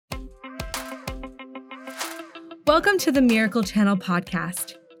Welcome to the Miracle Channel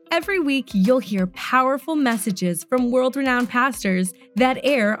podcast. Every week, you'll hear powerful messages from world-renowned pastors that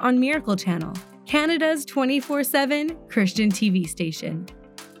air on Miracle Channel, Canada's 24/7 Christian TV station.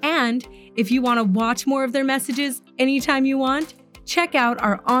 And if you want to watch more of their messages anytime you want, check out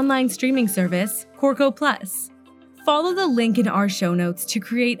our online streaming service, Corco Plus. Follow the link in our show notes to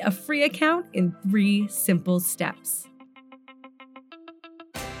create a free account in 3 simple steps.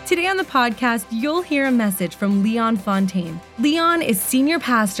 Today on the podcast, you'll hear a message from Leon Fontaine. Leon is senior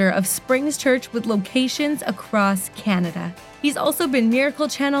pastor of Springs Church with locations across Canada. He's also been Miracle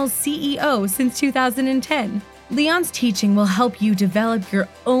Channel's CEO since 2010. Leon's teaching will help you develop your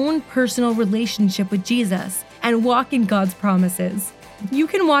own personal relationship with Jesus and walk in God's promises. You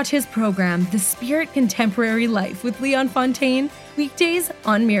can watch his program, The Spirit Contemporary Life with Leon Fontaine, weekdays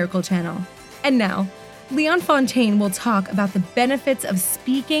on Miracle Channel. And now, Leon Fontaine will talk about the benefits of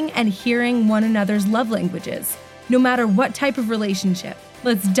speaking and hearing one another's love languages, no matter what type of relationship.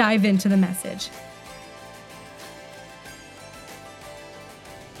 Let's dive into the message.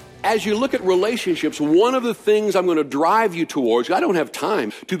 As you look at relationships, one of the things I'm going to drive you towards, I don't have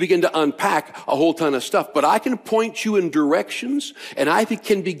time to begin to unpack a whole ton of stuff, but I can point you in directions, and I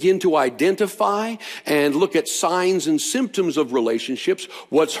can begin to identify and look at signs and symptoms of relationships,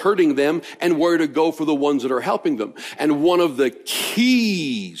 what's hurting them, and where to go for the ones that are helping them. And one of the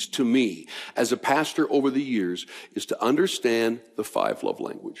keys to me as a pastor over the years is to understand the 5 love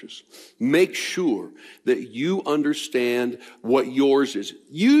languages. Make sure that you understand what yours is.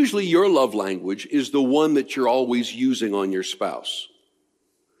 Usually your love language is the one that you're always using on your spouse,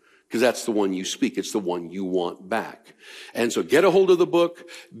 because that's the one you speak. It's the one you want back. And so get a hold of the book,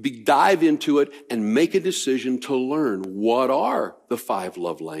 dive into it, and make a decision to learn what are the 5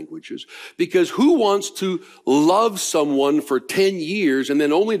 love languages. Because who wants to love someone for 10 years and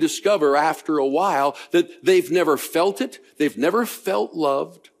then only discover after a while that they've never felt it, they've never felt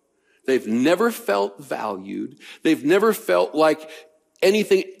loved, they've never felt valued, they've never felt like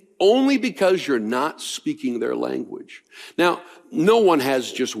anything, only because you're not speaking their language. Now, no one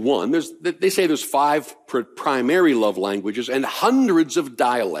has just one. They say there's 5 primary love languages and hundreds of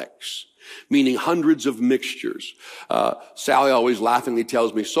dialects, meaning hundreds of mixtures. Sally always laughingly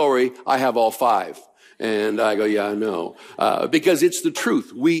tells me, sorry, I have all 5. And I go, yeah, I know. Because it's the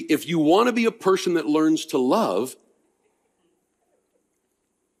truth. If you want to be a person that learns to love,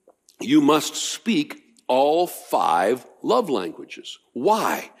 you must speak all 5 love languages.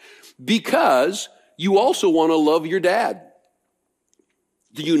 Why? Because you also want to love your dad.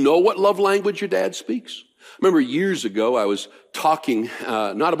 Do you know what love language your dad speaks? I remember years ago I was talking,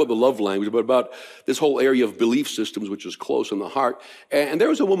 not about the love language, but about this whole area of belief systems, which is close in the heart. And there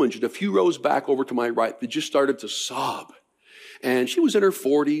was a woman just a few rows back over to my right that just started to sob. And she was in her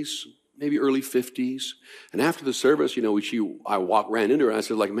 40s. Maybe early 50s. And after the service, I ran into her and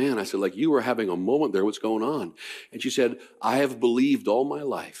I said, you were having a moment there. What's going on? And she said, I have believed all my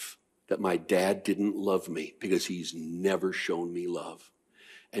life that my dad didn't love me because he's never shown me love.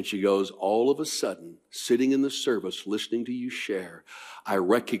 And she goes, all of a sudden, sitting in the service, listening to you share, I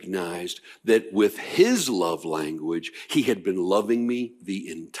recognized that with his love language, he had been loving me the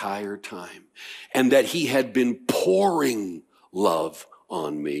entire time. And that he had been pouring love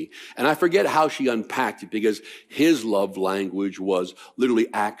on me. And I forget how she unpacked it, because his love language was literally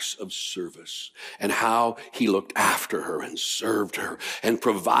acts of service, and how he looked after her and served her and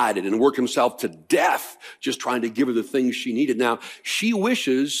provided and worked himself to death just trying to give her the things she needed. Now, she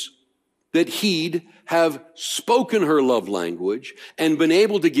wishes that he'd have spoken her love language and been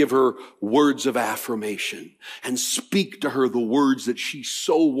able to give her words of affirmation and speak to her the words that she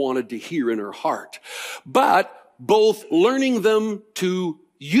so wanted to hear in her heart. But both learning them to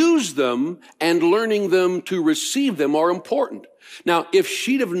use them and learning them to receive them are important. Now, if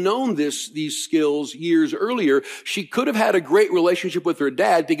she'd have known these skills years earlier, she could have had a great relationship with her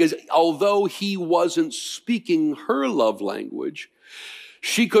dad, because although he wasn't speaking her love language,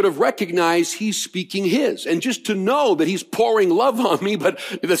 she could have recognized he's speaking his. And just to know that he's pouring love on me, but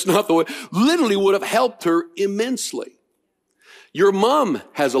that's not the way, literally would have helped her immensely. Your mom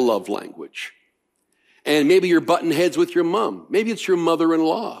has a love language. And maybe you're butting heads with your mom. Maybe it's your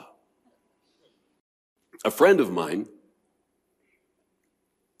mother-in-law. A friend of mine,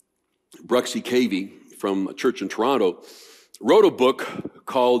 Bruxy Cavey from a church in Toronto, wrote a book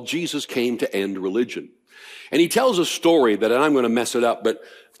called Jesus Came to End Religion. And he tells a story that, and I'm going to mess it up, but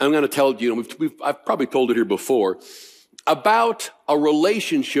I'm going to tell you, I've probably told it here before, about a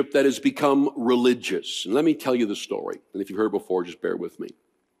relationship that has become religious. And let me tell you the story. And if you've heard it before, just bear with me.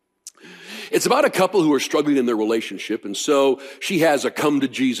 It's about a couple who are struggling in their relationship, and so she has a come to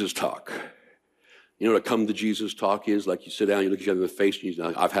Jesus talk. You know what a come to Jesus talk is? Like you sit down, you look each other in the face, and you say,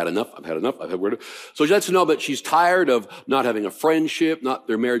 I've had enough. I've had word. So she lets us know that she's tired of not having a friendship,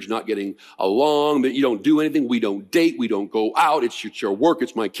 their marriage not getting along, that you don't do anything. We don't date. We don't go out. It's your work.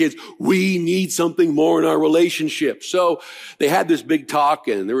 It's my kids. We need something more in our relationship. So they had this big talk,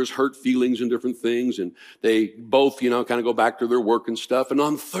 and there was hurt feelings and different things, and they both, kind of go back to their work and stuff. And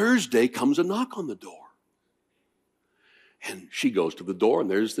on Thursday comes a knock on the door. And she goes to the door, and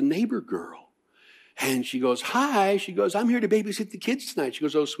there's the neighbor girl. And she goes, hi. She goes, I'm here to babysit the kids tonight. She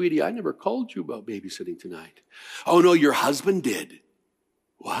goes, oh, sweetie, I never called you about babysitting tonight. Oh, no, your husband did.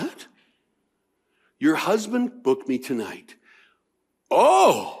 What? Your husband booked me tonight.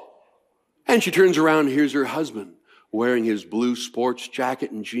 Oh. And she turns around and here's her husband wearing his blue sports jacket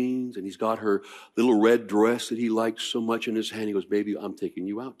and jeans. And he's got her little red dress that he likes so much in his hand. He goes, baby, I'm taking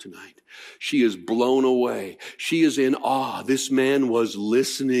you out tonight. She is blown away. She is in awe. This man was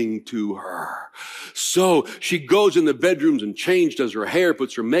listening to her. So she goes in the bedrooms and does her hair,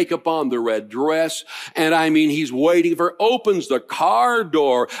 puts her makeup on, the red dress. And he's waiting for her, opens the car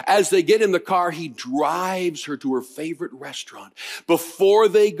door. As they get in the car, he drives her to her favorite restaurant. Before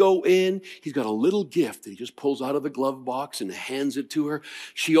they go in, he's got a little gift that he just pulls out of the glove box and hands it to her.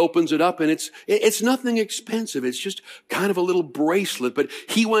 She opens it up and it's nothing expensive. It's just kind of a little bracelet, but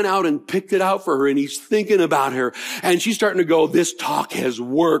he went out and picked it out for her and he's thinking about her and she's starting to go, this talk has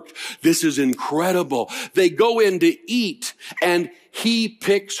worked. This is incredible. They go in to eat and he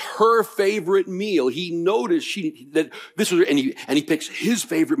picks her favorite meal. He noticed that this was, and he picks his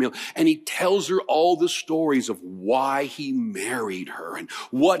favorite meal, and he tells her all the stories of why he married her and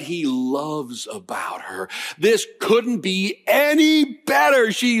what he loves about her. This couldn't be any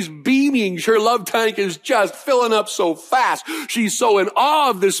better. She's beaming. Her love tank is just filling up so fast. She's so in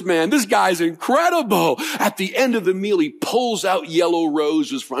awe of this man. This guy's incredible. At the end of the meal, he pulls out yellow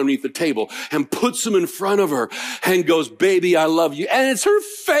roses from underneath the table and puts them in front of her and goes, baby, I love you. And it's her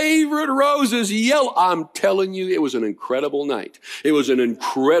favorite roses, yellow. I'm telling you, it was an incredible night. It was an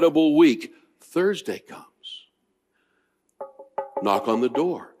incredible week. Thursday comes. Knock on the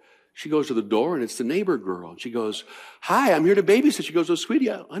door. She goes to the door and it's the neighbor girl. And she goes, hi, I'm here to babysit. She goes, oh,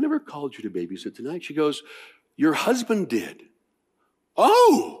 sweetie, I never called you to babysit tonight. She goes, your husband did.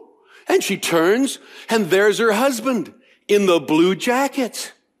 Oh, and she turns and there's her husband in the blue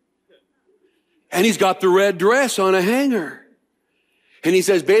jacket. And he's got the red dress on a hanger. And he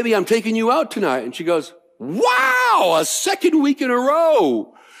says, baby, I'm taking you out tonight. And she goes, wow, a second week in a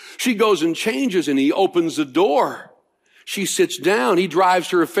row. She goes and changes and he opens the door. She sits down. He drives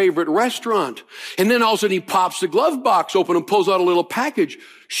to her favorite restaurant. And then all of a sudden he pops the glove box open and pulls out a little package.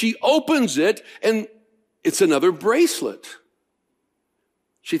 She opens it and it's another bracelet.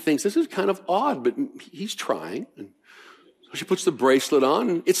 She thinks this is kind of odd, but he's trying. And so she puts the bracelet on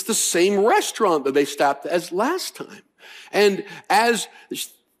and it's the same restaurant that they stopped as last time. And as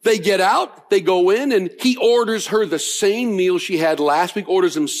they get out, they go in and he orders her the same meal she had last week,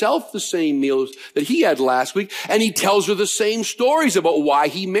 orders himself the same meals that he had last week. And he tells her the same stories about why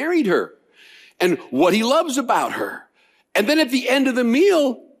he married her and what he loves about her. And then at the end of the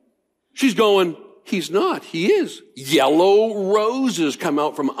meal, she's going, he's not, he is. Yellow roses come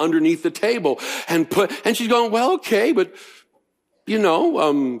out from underneath the table and she's going, well, okay, but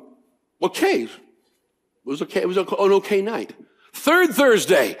okay. It was okay. It was an okay night. Third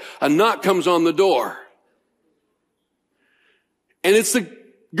Thursday, a knock comes on the door. And it's the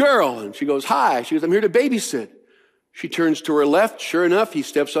girl. And she goes, hi. She goes, I'm here to babysit. She turns to her left. Sure enough, he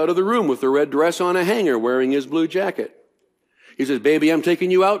steps out of the room with the red dress on a hanger, wearing his blue jacket. He says, baby, I'm taking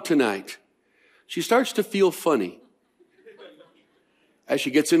you out tonight. She starts to feel funny. As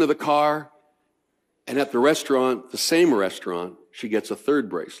she gets into the car and at the restaurant, the same restaurant, she gets a third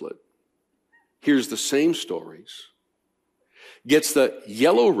bracelet. Hears the same stories, gets the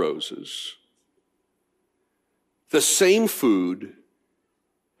yellow roses, the same food.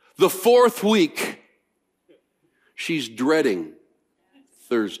 The fourth week, she's dreading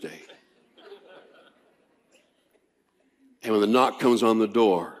Thursday. And when the knock comes on the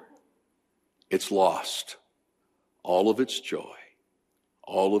door, it's lost. All of its joy,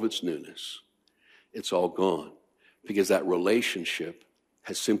 all of its newness. It's all gone because that relationship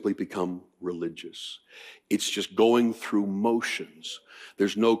has simply become religious. It's just going through motions.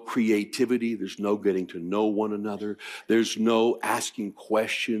 There's no creativity. There's no getting to know one another. There's no asking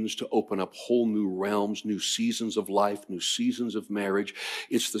questions to open up whole new realms, new seasons of life, new seasons of marriage.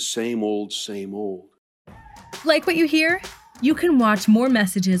 It's the same old, same old. Like what you hear? You can watch more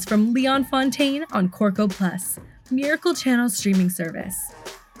messages from Leon Fontaine on Corco Plus, Miracle Channel streaming service.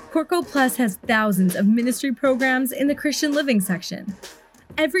 Corco Plus has thousands of ministry programs in the Christian Living section.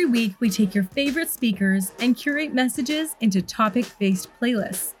 Every week, we take your favorite speakers and curate messages into topic-based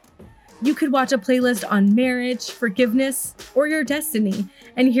playlists. You could watch a playlist on marriage, forgiveness, or your destiny,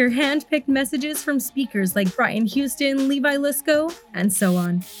 and hear hand-picked messages from speakers like Brian Houston, Levi Lisco, and so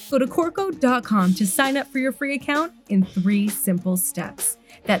on. Go to Corco.com to sign up for your free account in 3 simple steps.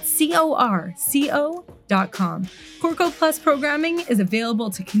 That's CORCO.com. Corco Plus programming is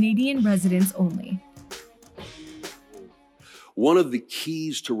available to Canadian residents only. One of the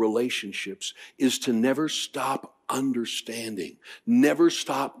keys to relationships is to never stop understanding, never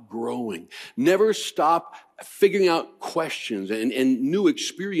stop growing, never stop figuring out questions and new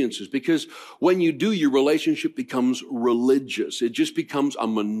experiences, because when you do, your relationship becomes religious. It just becomes a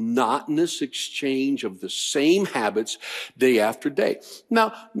monotonous exchange of the same habits day after day.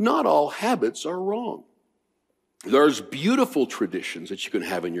 Now, not all habits are wrong. There's beautiful traditions that you can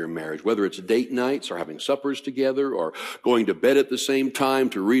have in your marriage, whether it's date nights or having suppers together or going to bed at the same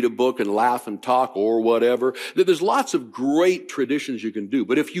time to read a book and laugh and talk or whatever. There's lots of great traditions you can do.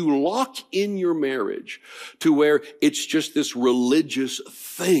 But if you lock in your marriage to where it's just this religious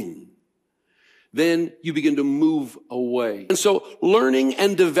thing, then you begin to move away. And so learning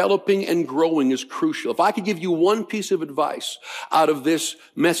and developing and growing is crucial. If I could give you one piece of advice out of this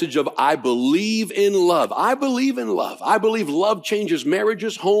message of I believe in love. I believe in love. I believe love changes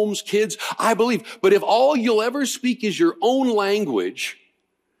marriages, homes, kids. I believe. But if all you'll ever speak is your own language,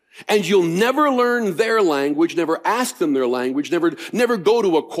 and you'll never learn their language, never ask them their language, never go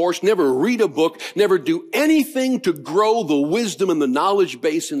to a course, never read a book, never do anything to grow the wisdom and the knowledge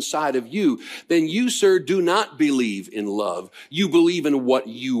base inside of you, then you, sir, do not believe in love. You believe in what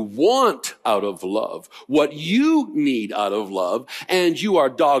you want out of love, what you need out of love, and you are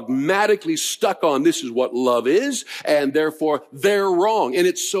dogmatically stuck on this is what love is, and therefore they're wrong. And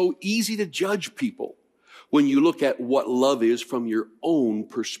it's so easy to judge people when you look at what love is from your own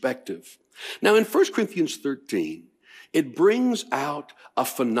perspective. Now, in 1 Corinthians 13, it brings out a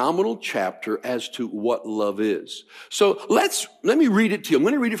phenomenal chapter as to what love is. So let me read it to you. I'm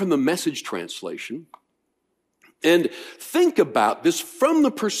going to read it from the Message translation and think about this from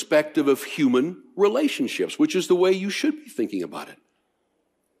the perspective of human relationships, which is the way you should be thinking about it.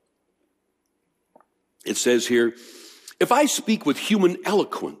 It says here, if I speak with human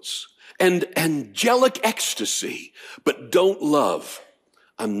eloquence and angelic ecstasy, but don't love,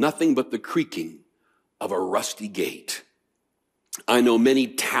 I'm nothing but the creaking of a rusty gate. I know many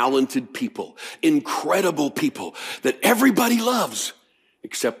talented people, incredible people that everybody loves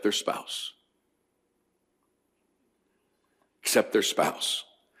except their spouse. Except their spouse.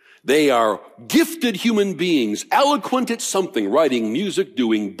 They are gifted human beings, eloquent at something, writing music,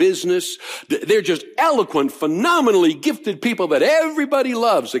 doing business. They're just eloquent, phenomenally gifted people that everybody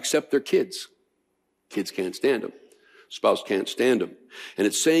loves except their kids. Kids can't stand them. Spouse can't stand them. And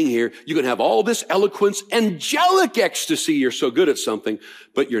it's saying here, you can have all this eloquence, angelic ecstasy, you're so good at something,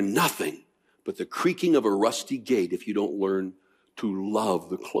 but you're nothing but the creaking of a rusty gate if you don't learn to love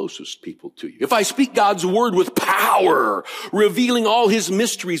the closest people to you. If I speak God's word with power, revealing all his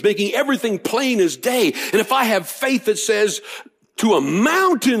mysteries, making everything plain as day, and if I have faith that says to a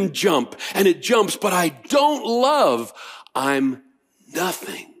mountain jump, and it jumps, but I don't love, I'm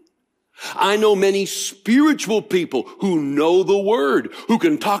nothing. I know many spiritual people who know the word, who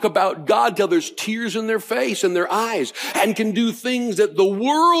can talk about God till there's tears in their face and their eyes, and can do things that the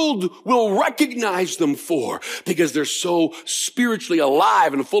world will recognize them for because they're so spiritually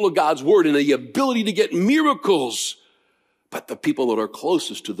alive and full of God's word and the ability to get miracles. But the people that are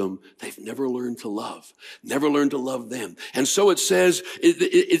closest to them, they've never learned to love, never learned to love them. And so it says,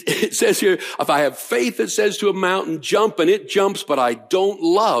 it says here, if I have faith that says to a mountain, jump, and it jumps, but I don't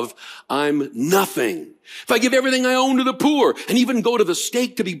love, I'm nothing. If I give everything I own to the poor and even go to the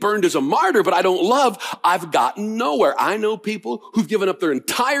stake to be burned as a martyr, but I don't love, I've gotten nowhere. I know people who've given up their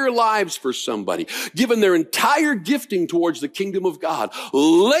entire lives for somebody, given their entire gifting towards the kingdom of God,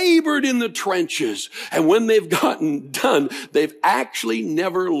 labored in the trenches. And when they've gotten done, they've actually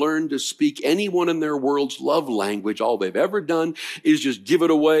never learned to speak anyone in their world's love language. All they've ever done is just give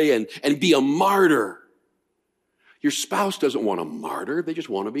it away and be a martyr. Your spouse doesn't want a martyr. They just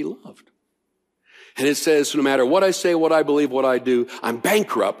want to be loved. And it says, no matter what I say, what I believe, what I do, I'm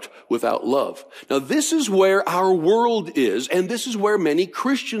bankrupt without love. Now, this is where our world is, and this is where many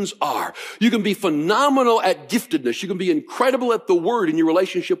Christians are. You can be phenomenal at giftedness. You can be incredible at the word in your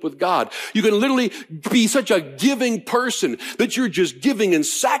relationship with God. You can literally be such a giving person that you're just giving and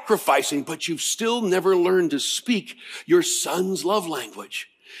sacrificing, but you've still never learned to speak your son's love language.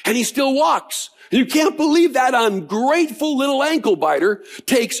 And he still walks. You can't believe that ungrateful little ankle biter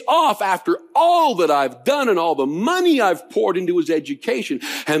takes off after all that I've done and all the money I've poured into his education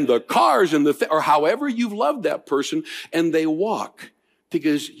and the cars and or however you've loved that person, and they walk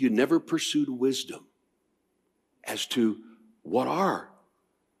because you never pursued wisdom as to what are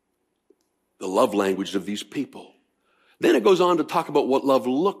the love languages of these people. Then it goes on to talk about what love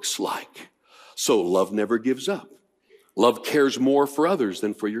looks like. So love never gives up. Love cares more for others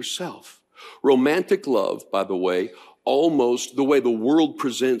than for yourself. Romantic love, by the way, almost the way the world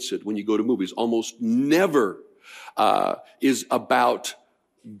presents it when you go to movies, almost never is about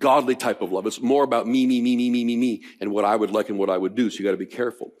godly type of love. It's more about me, and what I would like and what I would do. So you got to be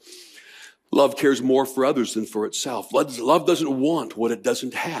careful. Love cares more for others than for itself. Love doesn't want what it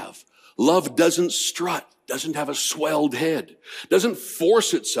doesn't have. Love doesn't strut, doesn't have a swelled head, doesn't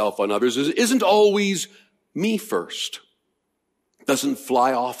force itself on others, isn't always me first, doesn't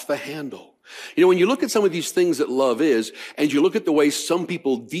fly off the handle. You know, when you look at some of these things that love is, and you look at the way some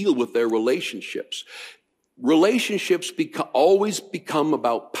people deal with their relationships always become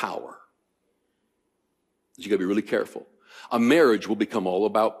about power. You got to be really careful. A marriage will become all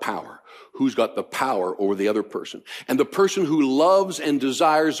about power. Who's got the power over the other person? And the person who loves and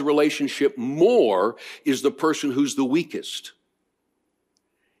desires the relationship more is the person who's the weakest,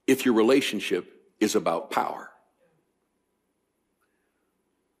 if your relationship is about power.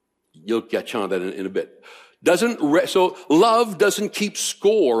 You'll catch on to that in a bit. So love doesn't keep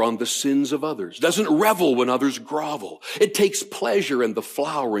score on the sins of others, doesn't revel when others grovel. It takes pleasure in the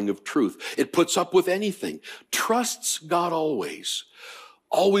flowering of truth. It puts up with anything, trusts God always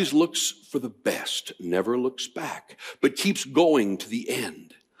looks for the best, never looks back, but keeps going to the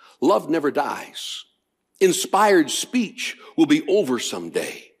end. Love never dies. Inspired speech will be over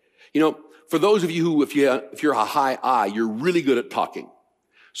someday. You know, for those of you who, if you're a high I, you're really good at talking.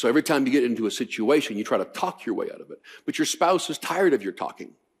 So every time you get into a situation, you try to talk your way out of it. But your spouse is tired of your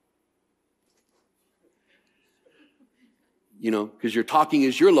talking. You know, because your talking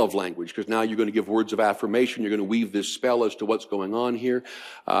is your love language, because now you're going to give words of affirmation. You're going to weave this spell as to what's going on here.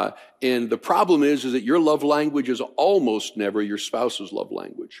 And the problem is that your love language is almost never your spouse's love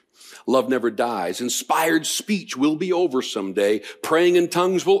language. Love never dies. Inspired speech will be over someday. Praying in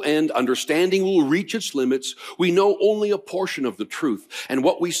tongues will end. Understanding will reach its limits. We know only a portion of the truth. And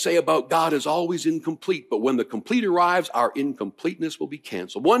what we say about God is always incomplete. But when the complete arrives, our incompleteness will be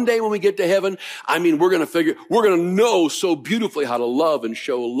canceled. One day when we get to heaven, we're going to know so beautifully how to love and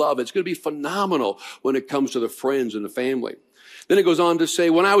show love. It's going to be phenomenal when it comes to the friends and the family. Then it goes on to say,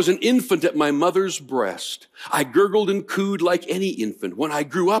 when I was an infant at my mother's breast, I gurgled and cooed like any infant. When I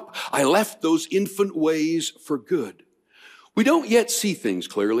grew up, I left those infant ways for good. We don't yet see things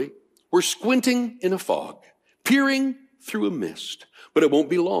clearly. We're squinting in a fog, peering through a mist. But it won't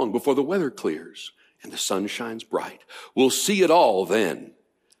be long before the weather clears and the sun shines bright. We'll see it all then.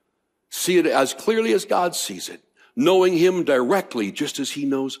 See it as clearly as God sees it, knowing him directly just as he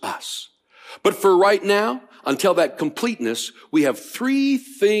knows us. But for right now, until that completeness, we have 3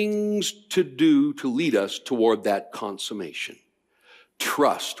 things to do to lead us toward that consummation.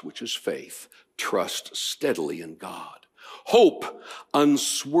 Trust, which is faith. Trust steadily in God. Hope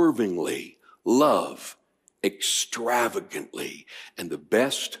unswervingly. Love extravagantly. And the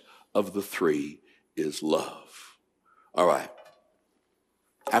best of the 3 is love. All right.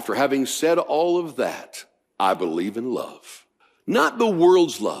 After having said all of that, I believe in love. Not the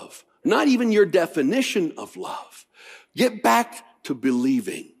world's love. Not even your definition of love. Get back to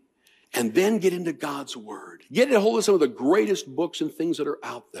believing and then get into God's word. Get a hold of some of the greatest books and things that are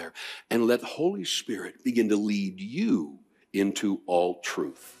out there and let the Holy Spirit begin to lead you into all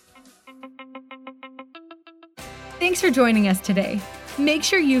truth. Thanks for joining us today. Make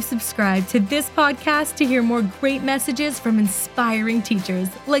sure you subscribe to this podcast to hear more great messages from inspiring teachers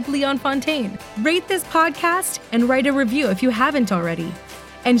like Leon Fontaine. Rate this podcast and write a review if you haven't already.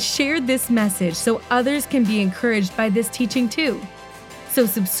 And share this message so others can be encouraged by this teaching too. So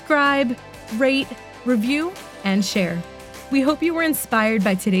subscribe, rate, review, and share. We hope you were inspired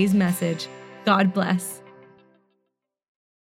by today's message. God bless.